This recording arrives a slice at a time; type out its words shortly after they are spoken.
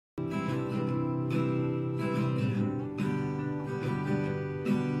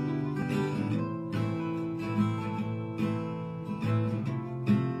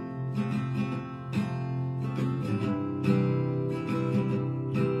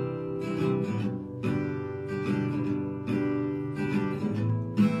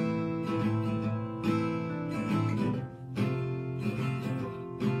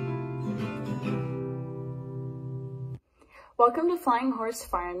Welcome to Flying Horse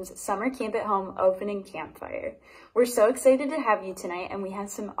Farm's Summer Camp at Home opening Campfire. We're so excited to have you tonight, and we have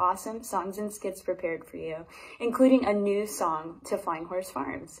some awesome songs and skits prepared for you, including a new song to Flying Horse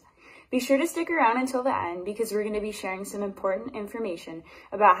Farms. Be sure to stick around until the end because we're going to be sharing some important information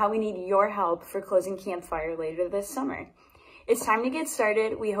about how we need your help for closing Campfire later this summer. It's time to get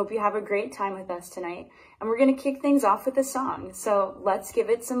started. We hope you have a great time with us tonight, and we're going to kick things off with a song. So let's give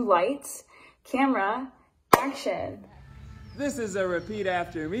it some lights, camera, action. This is a repeat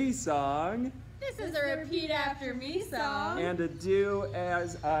after me song. This is a repeat after me song. And a do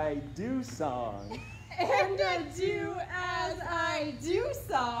as I do song. And a do as I do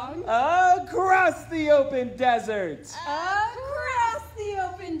song. Across the open desert. Across the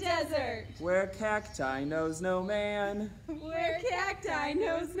open desert. Where cacti knows no man. Where cacti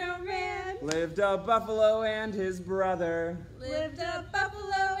knows no man. Lived a buffalo and his brother. Lived a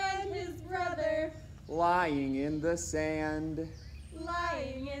buffalo and his brother. Lying in the sand.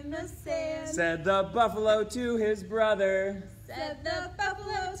 Lying in the sand. Said the buffalo to his brother. Said the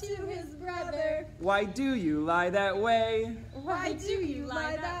buffalo to his brother. Why do you lie that way? Why do you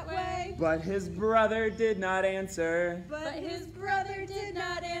lie that way? But his brother did not answer. But his brother did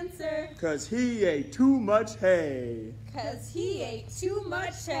not answer. 'Cause he ate too much hay. 'Cause he ate too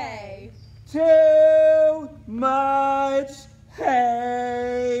much hay. Too much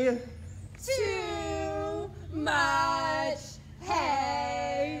hay. Too much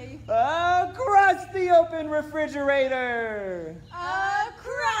hay. Across the open refrigerator.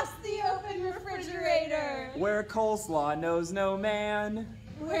 Across the open refrigerator. Where coleslaw knows no man.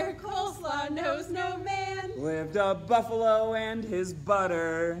 Where coleslaw knows no man. Lived a buffalo and his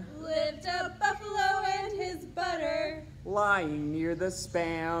butter. Lived a buffalo and his butter. Lying near the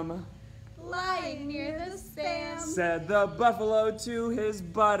spam. Lying near the spam. Said the buffalo to his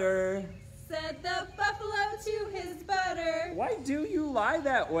butter. Said the buffalo to his butter. Why do you lie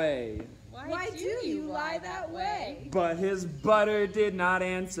that way? Why do you lie that way? But his butter did not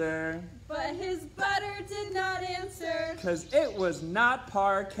answer. But his butter did not answer. 'Cause it was not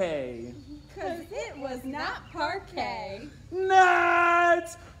parquet. 'Cause it was not parquet.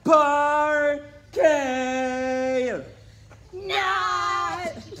 Not parquet.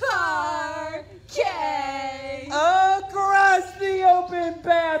 Not parquet. Across the open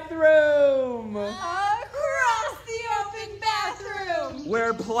bathroom. Across the open bathroom.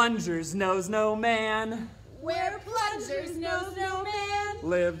 Where plungers knows no man. Where plungers knows no man.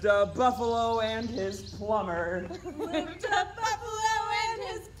 Lived a buffalo and his plumber. Lived a buffalo and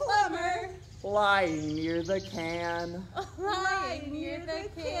his plumber. Lying near the can. Lying near the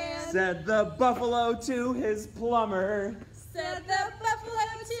can. Said the buffalo to his plumber. Said the buffalo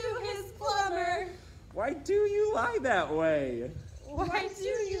to his plumber. Why do you lie that way? Why do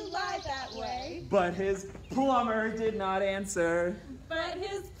you lie that way? But his plumber did not answer. But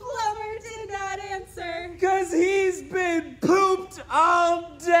his plumber did not answer. 'Cause he's been pooped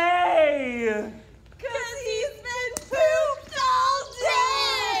all day. 'Cause he's been pooped all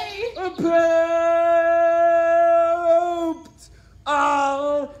day. Pooped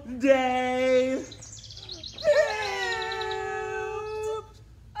all day. Pooped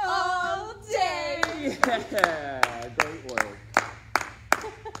all day. Yeah, great work.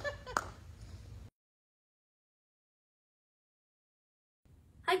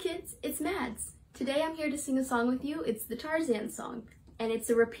 Hi kids, it's Mads. Today I'm here to sing a song with you. It's the Tarzan song, and it's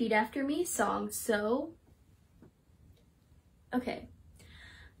a repeat after me song, so... Okay.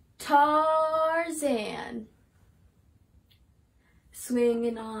 Tarzan,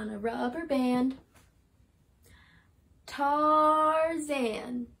 swinging on a rubber band.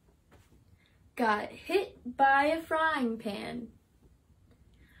 Tarzan, got hit by a frying pan.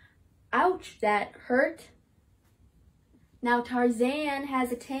 Ouch, that hurt. Now Tarzan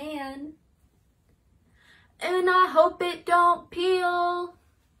has a tan, and I hope it don't peel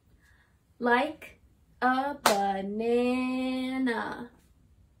like a banana.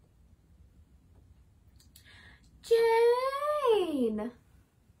 Jane,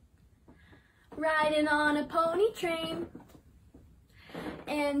 riding on a pony train,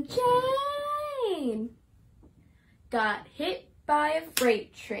 and Jane got hit by a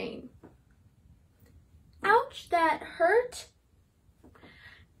freight train. Ouch, that hurt.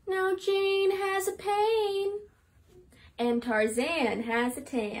 Now Jane has a pain, and Tarzan has a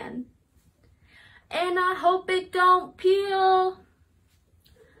tan. And I hope it don't peel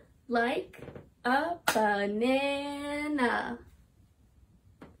like a banana.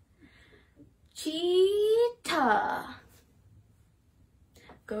 Cheetah,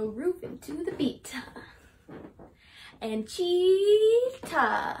 go roofing to the beat. And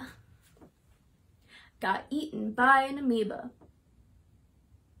cheetah, got eaten by an amoeba.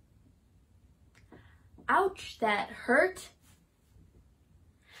 Ouch, that hurt.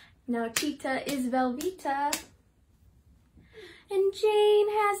 Now Cheetah is Velveeta, and Jane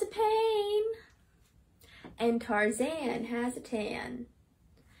has a pain, and Tarzan has a tan.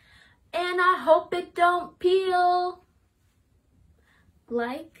 And I hope it don't peel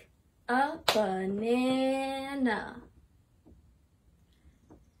like a banana.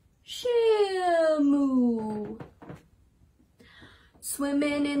 Shamu,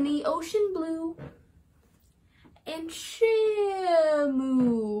 swimming in the ocean blue, and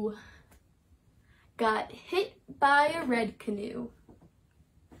Shamu got hit by a red canoe.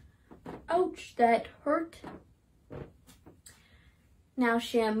 Ouch, that hurt. Now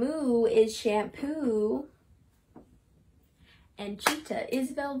Shamu is shampoo, and Cheetah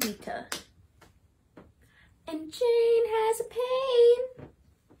is Velveeta, and Jane has a pain,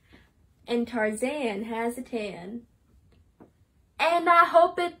 and Tarzan has a tan. And I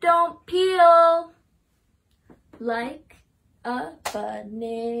hope it don't peel like a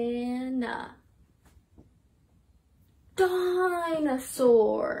banana.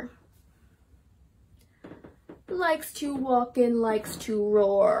 Dinosaur likes to walk and likes to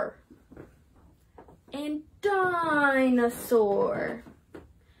roar. And Dinosaur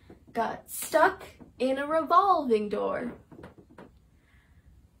got stuck in a revolving door.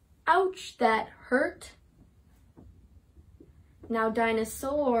 Ouch, that hurt. Now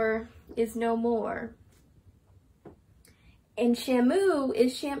Dinosaur is no more. And Shamu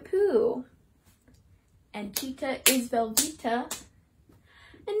is shampoo. And Cheetah is Velveeta.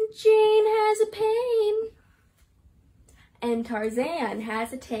 And Jane has a pain. And Tarzan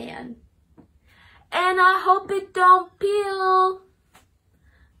has a tan. And I hope it don't peel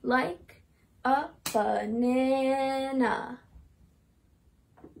like a banana.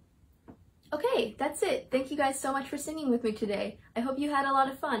 Okay, that's it. Thank you guys so much for singing with me today. I hope you had a lot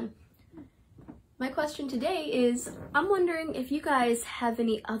of fun. My question today is, I'm wondering if you guys have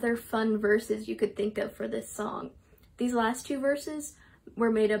any other fun verses you could think of for this song. These last two verses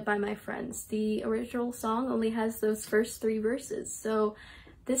were made up by my friends. The original song only has those first 3 verses, so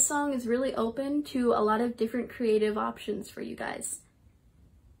this song is really open to a lot of different creative options for you guys.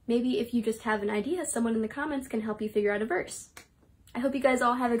 Maybe if you just have an idea, someone in the comments can help you figure out a verse. I hope you guys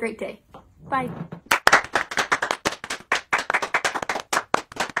all have a great day. Bye.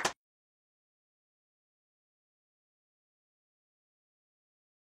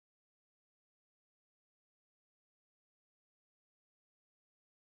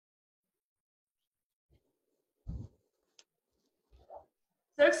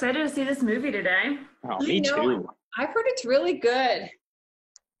 So excited to see this movie today. Oh, me too. I've heard it's really good.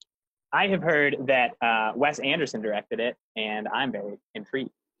 I have heard that Wes Anderson directed it, and I'm very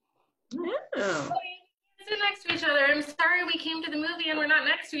intrigued. Oh. Sit next to each other. I'm sorry we came to the movie and we're not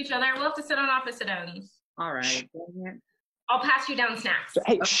next to each other. We'll have to sit on opposite ends. All right. I'll pass you down snacks. So,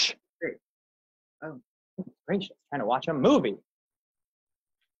 hey, shh. Great. Oh. Gracious, trying to watch a movie.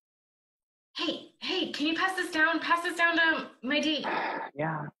 Hey, can you pass this down? Pass this down to my date.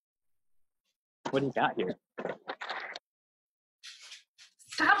 Yeah. What do you got here?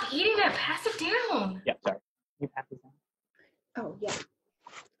 Stop eating it. Pass it down. Yeah, sorry. Can you pass this down? Oh, yeah.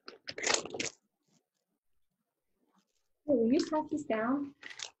 Hey, will you pass this down?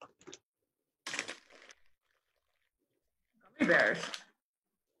 Gummy bears.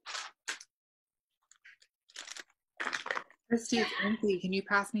 Christy, it's empty. Can you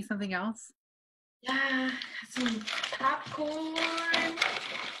pass me something else? Yeah, some popcorn.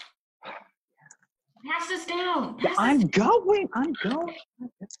 Pass this down. Yeah, I'm going.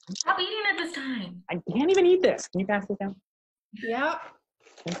 Stop eating it this time. I can't even eat this. Can you pass this down? Yep.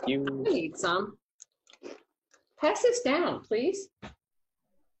 Thank you. I need some. Pass this down, please.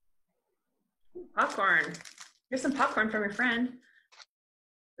 Popcorn. Here's some popcorn from your friend.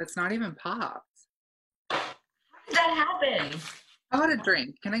 That's not even popped. How did that happen? How about a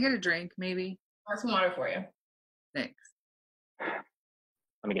drink? Can I get a drink, maybe? I'll have some water for you. Thanks.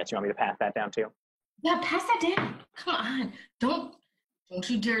 Let me guess. You want me to pass that down too? Yeah, pass that down. Come on. Don't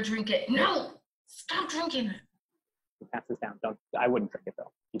you dare drink it. No. Stop drinking it. Pass this down. Don't. I wouldn't drink it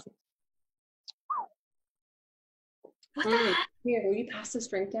though. What the heck? Here, will you pass this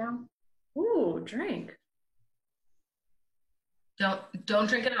drink down? Ooh, drink. Don't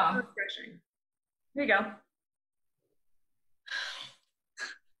drink it all. Refreshing. Here you go.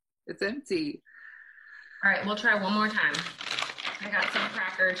 It's empty. All right, we'll try one more time. I got some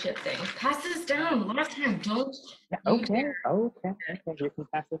cracker chip things. Pass this down. Last time, don't. Yeah, okay. You can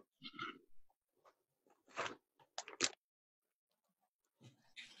pass it.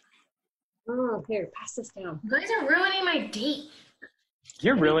 Oh, here, pass this down. You guys are ruining my date.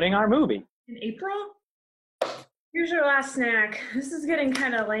 You're ruining our movie. In April? Here's your last snack. This is getting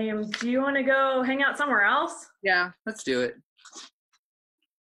kind of lame. Do you want to go hang out somewhere else? Yeah, let's do it.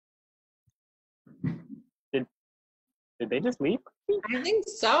 Did they just leave? I think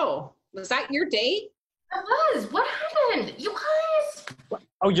so. Was that your date? That was. What happened? You guys.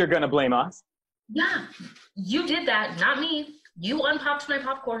 Oh, you're gonna blame us? Yeah, you did that, not me. You unpopped my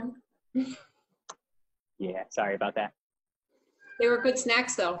popcorn. Yeah, sorry about that. They were good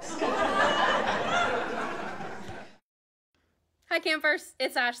snacks, though. Hi Campers,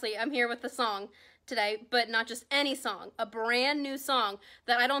 it's Ashley. I'm here with the song today, but not just any song, a brand new song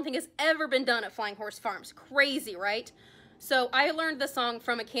that I don't think has ever been done at Flying Horse Farms. Crazy, right? So I learned the song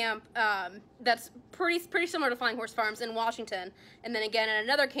from a camp that's pretty similar to Flying Horse Farms in Washington, and then again at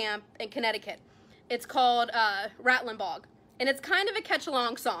another camp in Connecticut. It's called Rattlin' Bog, and it's kind of a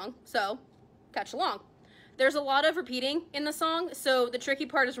catch-along song, so catch along. There's a lot of repeating in the song, so the tricky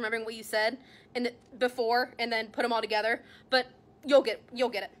part is remembering what you said before and then put them all together, but you'll get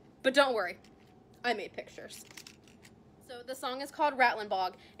it. But don't worry, I made pictures. So the song is called Rattlin'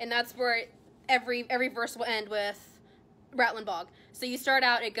 Bog, and that's where every verse will end with Rattlin' Bog. So you start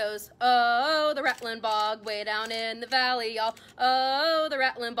out, it goes, oh, the Rattlin' Bog way down in the valley, y'all. Oh, the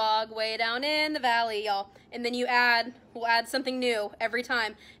Rattlin' Bog way down in the valley, y'all. And then we'll add something new every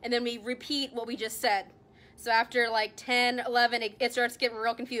time, and then we repeat what we just said. So after like 10, 11, it starts getting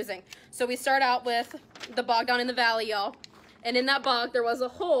real confusing. So we start out with the bog down in the valley, y'all. And in that bog, there was a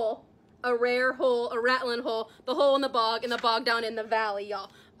hole, a rare hole, a rattling hole, the hole in the bog, and the bog down in the valley, y'all.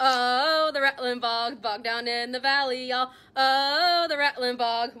 Oh, the Rattlin' Bog, bog down in the valley, y'all. Oh, the Rattlin'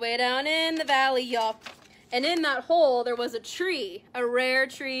 Bog, way down in the valley, y'all. And in that hole, there was a tree, a rare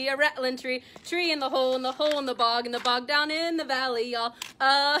tree, a rattling tree, tree in the hole in the bog, and the bog down in the valley, y'all.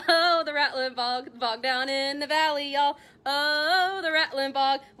 Oh, the Rattlin' Bog, bog down in the valley, y'all. Oh, the Rattlin'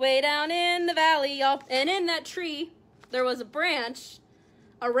 Bog, way down in the valley, y'all. And in that tree, there was a branch,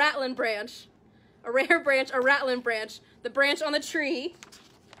 a rattling branch, a rare branch, a rattling branch, the branch on the tree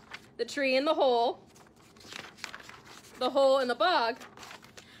in the hole in the bog,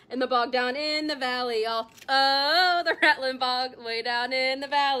 and the bog down in the valley, y'all. Oh, the Rattlin' Bog, way down in the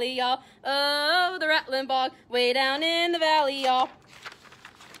valley, y'all. Oh, the Rattlin' Bog, way down in the valley, y'all.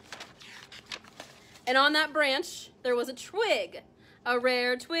 And on that branch, there was a twig, a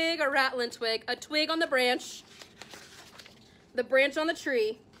rare twig, a rattling twig, a twig on the branch on the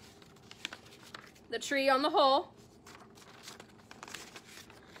tree on the hole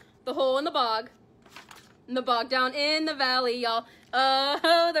in the bog, and the bog down in the valley, y'all.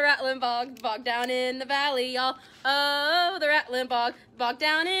 Oh, the Rattlin' Bog, bog down in the valley, y'all. Oh, the Rattlin' Bog, bog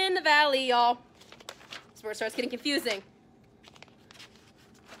down in the valley, y'all. That's where it starts getting confusing.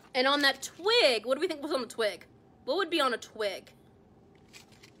 And on that twig, what do we think was on the twig? What would be on a twig?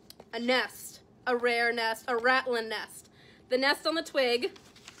 A nest, a rare nest, a rattling nest. The nest on the twig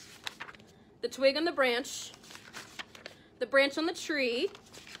on the branch on the tree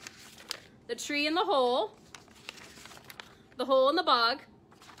in the hole in the bog,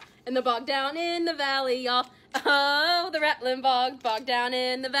 and the bog down in the valley, y'all. Oh, the Rattlin' Bog, bog down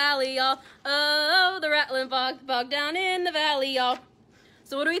in the valley, y'all. Oh, the Rattlin' Bog, bog down in the valley, y'all.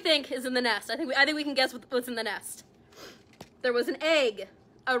 So what do we think is in the nest? I think we can guess what's in the nest. There was an egg,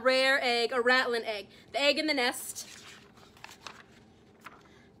 a rare egg, a rattling egg. The egg in the nest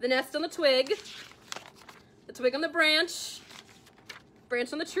on the twig on the branch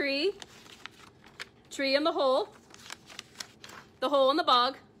on the tree in the hole in the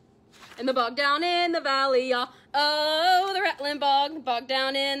bog, and the bog down in the valley, y'all. Oh, the Rattlin' Bog, bog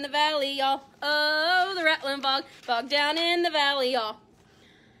down in the valley, y'all. Oh, the Rattlin' Bog, bog down in the valley, y'all.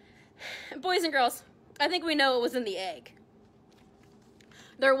 Boys and girls, I think we know what was in the egg.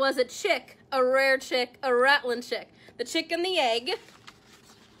 There was a chick, a rare chick, a rattling chick. The chick and the egg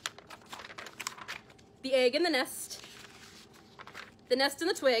in the nest in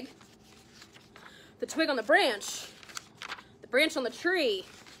the twig on the branch on the tree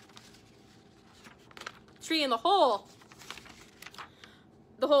in the hole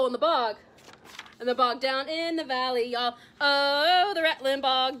in the bog, and the bog down in the valley, y'all. Oh, the Rattlin'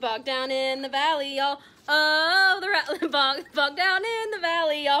 Bog, bog down in the valley, y'all. Oh, the Rattlin' Bog, bog down in the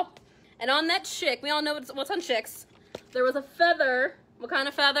valley, y'all. And on that chick, we all know what's on chicks. There was a feather. What kind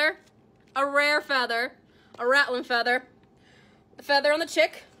of feather? A rare feather, a rattling feather. The feather on the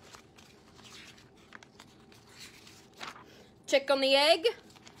chick on the egg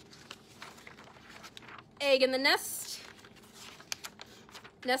in the nest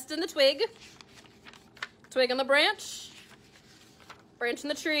in the twig on the branch on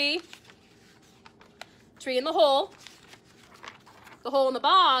the tree tree in the hole in the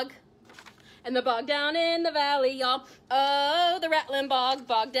bog, and the bog down in the valley, y'all. Oh, the rattling bog,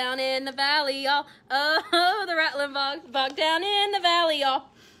 bog down in the valley, y'all. Oh, the rattling bog, bog down in the valley, y'all.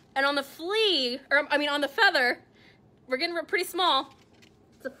 And on the flea, on the feather, we're getting pretty small.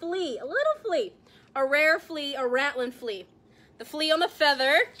 It's a flea, a little flea, a rare flea, a rattling flea. The flea on the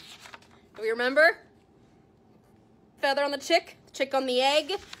feather, do we remember? Feather on the chick on the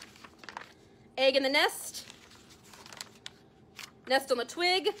egg in the nest on the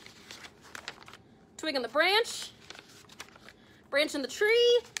twig on the branch in the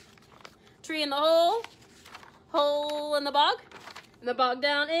tree in the hole in the bog, and the bog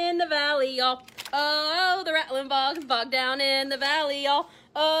down in the valley, y'all. Oh, the rattling bog, bog down in the valley, y'all.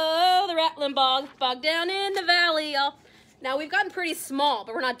 Oh, the rattling bog, bog down in the valley, y'all. Now we've gotten pretty small,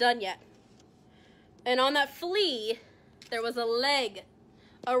 but we're not done yet. And on that flea, there was a leg,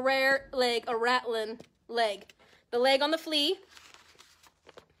 a rare leg, a rattling leg. The leg on the flea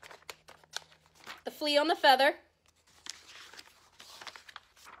on the feather,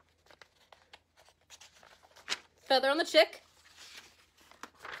 feather on the chick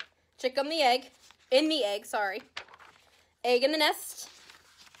on the egg, sorry. Egg in the nest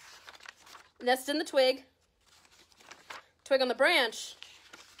in the twig on the branch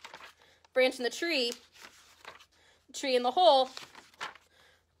in the tree in the hole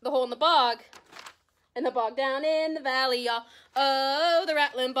in the bog, and the bog down in the valley, y'all. Oh, the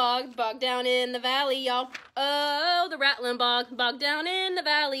rattling bog, bog down in the valley, y'all. Oh, the rattling bog, bog down in the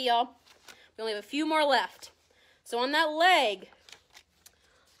valley, y'all. We only have a few more left. So on that leg,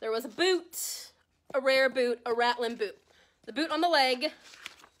 there was a boot, a rare boot, a rattling boot. The boot on the leg,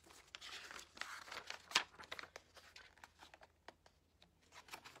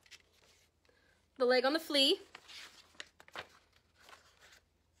 the leg on the flea,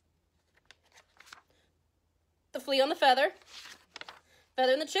 the flea on the feather,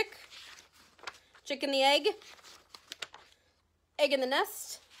 feather in the chick in the egg in the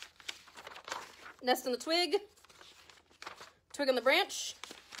nest in the twig on the branch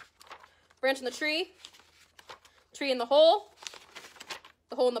in the tree in the hole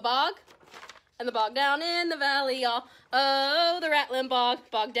in the bog, and the bog down in the valley, y'all. Oh, the rattling bog,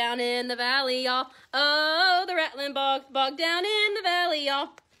 bog down in the valley, y'all. Oh, the rattling bog, bog down in the valley, y'all.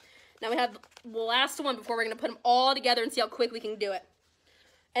 Now we have the last one before we're going to put them all together and see how quick we can do it.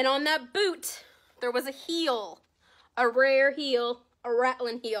 And on that boot, there was a heel, a rare heel, a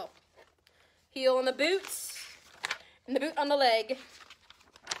rattling heel. Heel on the boot, and the boot on the leg,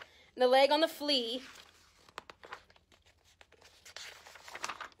 and the leg on the flea,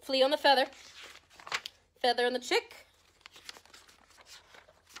 flea on the feather, feather on the chick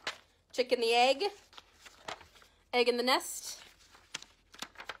in the egg in the nest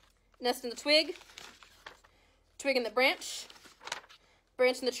in the twig in the branch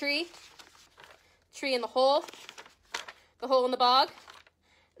in the tree in the hole in the bog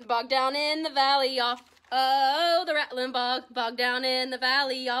down in the valley, y'all. Oh, the rattling bog, bog down in the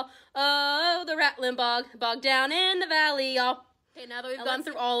valley, y'all. Oh, the rattling bog, bog down in the valley, y'all. Okay, now that we've gone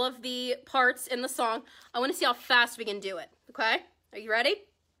through all of the parts in the song, I want to see how fast we can do it, okay? Are you ready?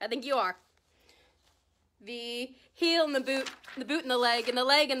 I think you are. The heel and the boot and the leg and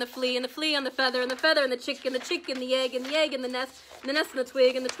the flea and the flea on the feather and the feather and the chick and the egg and the egg and the nest and the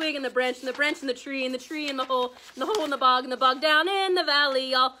twig and the branch and the tree and the hole in the bog down in the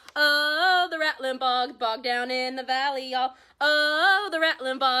valley, y'all. Oh, the rattling bog, bog down in the valley, y'all. Oh, the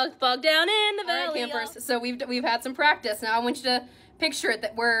rattling bog, bog down in the valley, all right, campers. So we've had some practice. Now I want you to picture it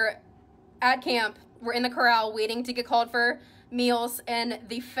that we're at camp, we're in the corral waiting to get called for meals, and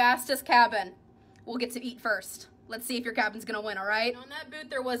the fastest cabin will get to eat first. Let's see if your cabin's gonna win, all right? On that boot,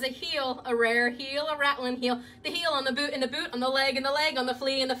 there was a heel, a rare heel, a rattling heel. The heel on the boot, and the boot on the leg, and the leg on the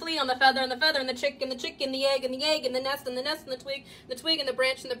flea, and the flea on the feather, and the feather, and the chick, and the egg, and the nest, and the twig, and the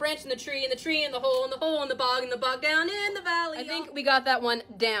branch, and the tree, and the hole, in the bog down in the valley. I think we got that one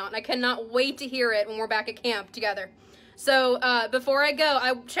down. I cannot wait to hear it when we're back at camp together. So before I go,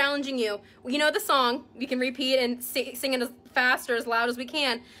 I'm challenging you. You know the song. We can repeat and sing it as fast or as loud as we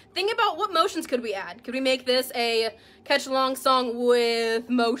can. Think about what motions could we add. Could we make this a catch-along song with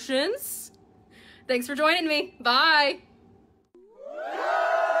motions? Thanks for joining me. Bye.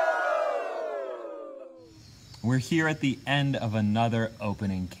 We're here at the end of another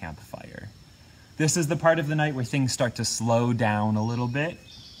opening campfire. This is the part of the night where things start to slow down a little bit,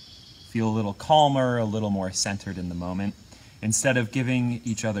 feel a little calmer, a little more centered in the moment. Instead of giving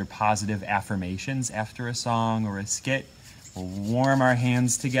each other positive affirmations after a song or a skit, we'll warm our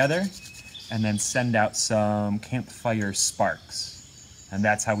hands together and then send out some campfire sparks. And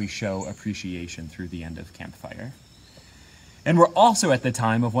that's how we show appreciation through the end of Campfire. And we're also at the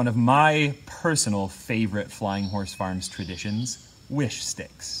time of one of my personal favorite Flying Horse Farms traditions, wish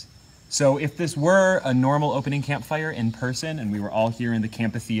sticks. So if this were a normal opening campfire in person and we were all here in the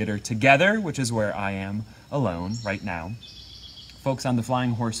Campfire together, which is where I am alone right now, folks on the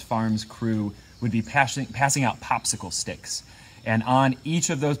Flying Horse Farms crew would be passing out popsicle sticks. And on each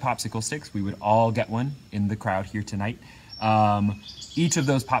of those popsicle sticks, we would all get one in the crowd here tonight. Each of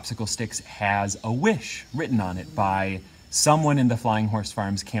those popsicle sticks has a wish written on it by someone in the Flying Horse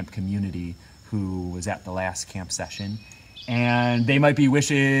Farms camp community who was at the last camp session. And they might be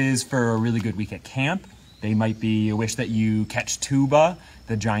wishes for a really good week at camp. They might be a wish that you catch Tuba,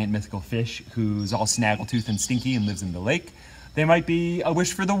 the giant mythical fish who's all snaggletooth and stinky and lives in the lake. They might be a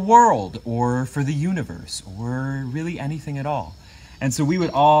wish for the world or for the universe or really anything at all. And so we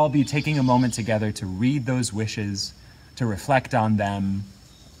would all be taking a moment together to read those wishes, to reflect on them,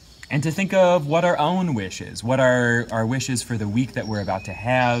 and to think of what our own wishes, what are our wishes for the week that we're about to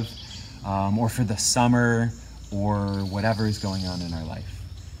have, or for the summer, or whatever is going on in our life.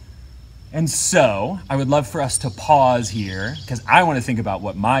 And so I would love for us to pause here because I want to think about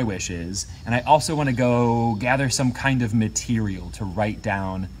what my wish is, and I also want to go gather some kind of material to write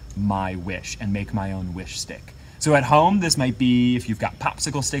down my wish and make my own wish stick. So at home, this might be, if you've got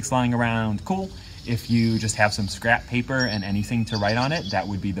popsicle sticks lying around, cool. If you just have some scrap paper and anything to write on it, that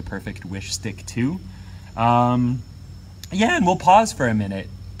would be the perfect wish stick too. Yeah, and we'll pause for a minute.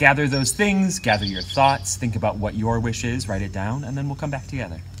 Gather those things, gather your thoughts, think about what your wish is, write it down, and then we'll come back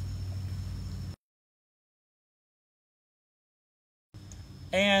together.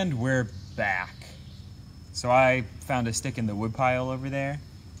 And we're back. So I found a stick in the woodpile over there,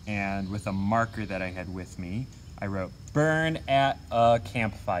 and with a marker that I had with me, I wrote, "Burn at a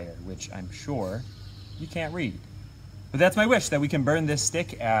campfire," which I'm sure you can't read. But that's my wish, that we can burn this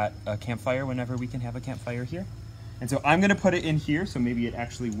stick at a campfire whenever we can have a campfire here. And so I'm gonna put it in here, so maybe it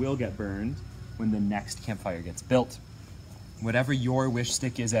actually will get burned when the next campfire gets built. Whatever your wish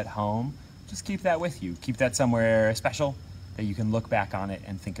stick is at home, just keep that with you. Keep that somewhere special that you can look back on it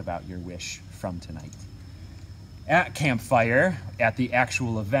and think about your wish from tonight. At Campfire, at the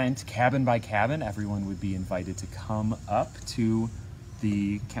actual event, cabin by cabin, everyone would be invited to come up to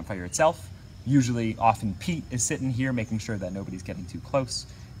the campfire itself. Usually, often Pete is sitting here making sure that nobody's getting too close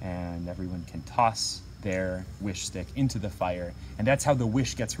and everyone can toss their wish stick into the fire. And that's how the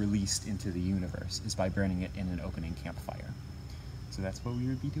wish gets released into the universe, is by burning it in an opening campfire. So that's what we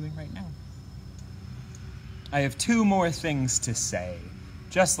would be doing right now. I have two more things to say.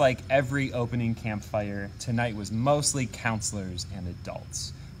 Just like every opening campfire, tonight was mostly counselors and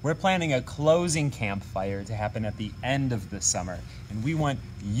adults. We're planning a closing campfire to happen at the end of the summer, and we want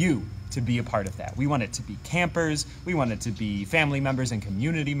you to be a part of that. We want it to be campers, we want it to be family members and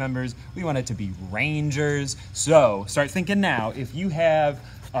community members, we want it to be rangers. So start thinking now, if you have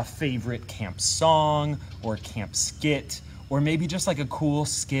a favorite camp song or camp skit, or maybe just like a cool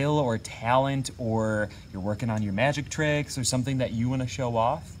skill or talent, or you're working on your magic tricks or something that you want to show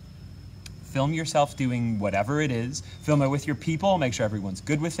off, film yourself doing whatever it is, film it with your people, make sure everyone's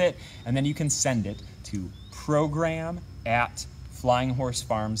good with it, and then you can send it to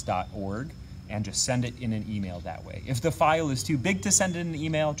program@flyinghorsefarms.org and just send it in an email that way. If the file is too big to send in an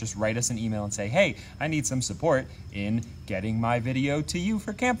email, just write us an email and say, hey, I need some support in getting my video to you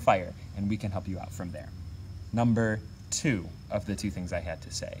for Campfire, and we can help you out from there. Number 2 of the 2 things I had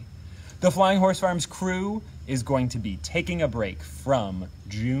to say. The Flying Horse Farms crew is going to be taking a break from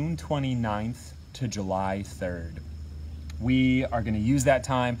June 29th to July 3rd. We are going to use that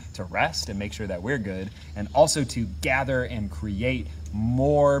time to rest and make sure that we're good, and also to gather and create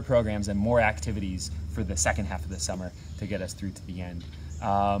more programs and more activities for the second half of the summer to get us through to the end.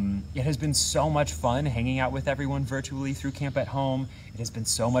 It has been so much fun hanging out with everyone virtually through Camp at Home. It has been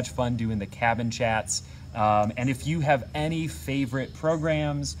so much fun doing the cabin chats. And if you have any favorite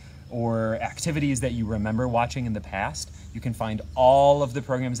programs or activities that you remember watching in the past, you can find all of the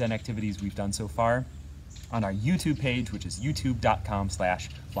programs and activities we've done so far on our YouTube page, which is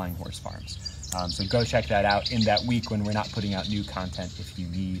youtube.com/flyinghorsefarms. So go check that out in that week when we're not putting out new content if you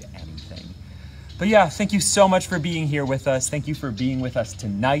need anything. But yeah, thank you so much for being here with us. Thank you for being with us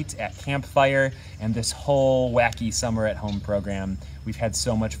tonight at Campfire and this whole wacky summer at home program. We've had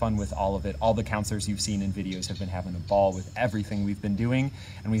so much fun with all of it. All the counselors you've seen in videos have been having a ball with everything we've been doing,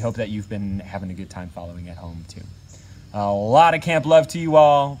 and we hope that you've been having a good time following at home too. A lot of camp love to you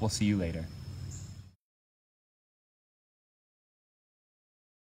all. We'll see you later.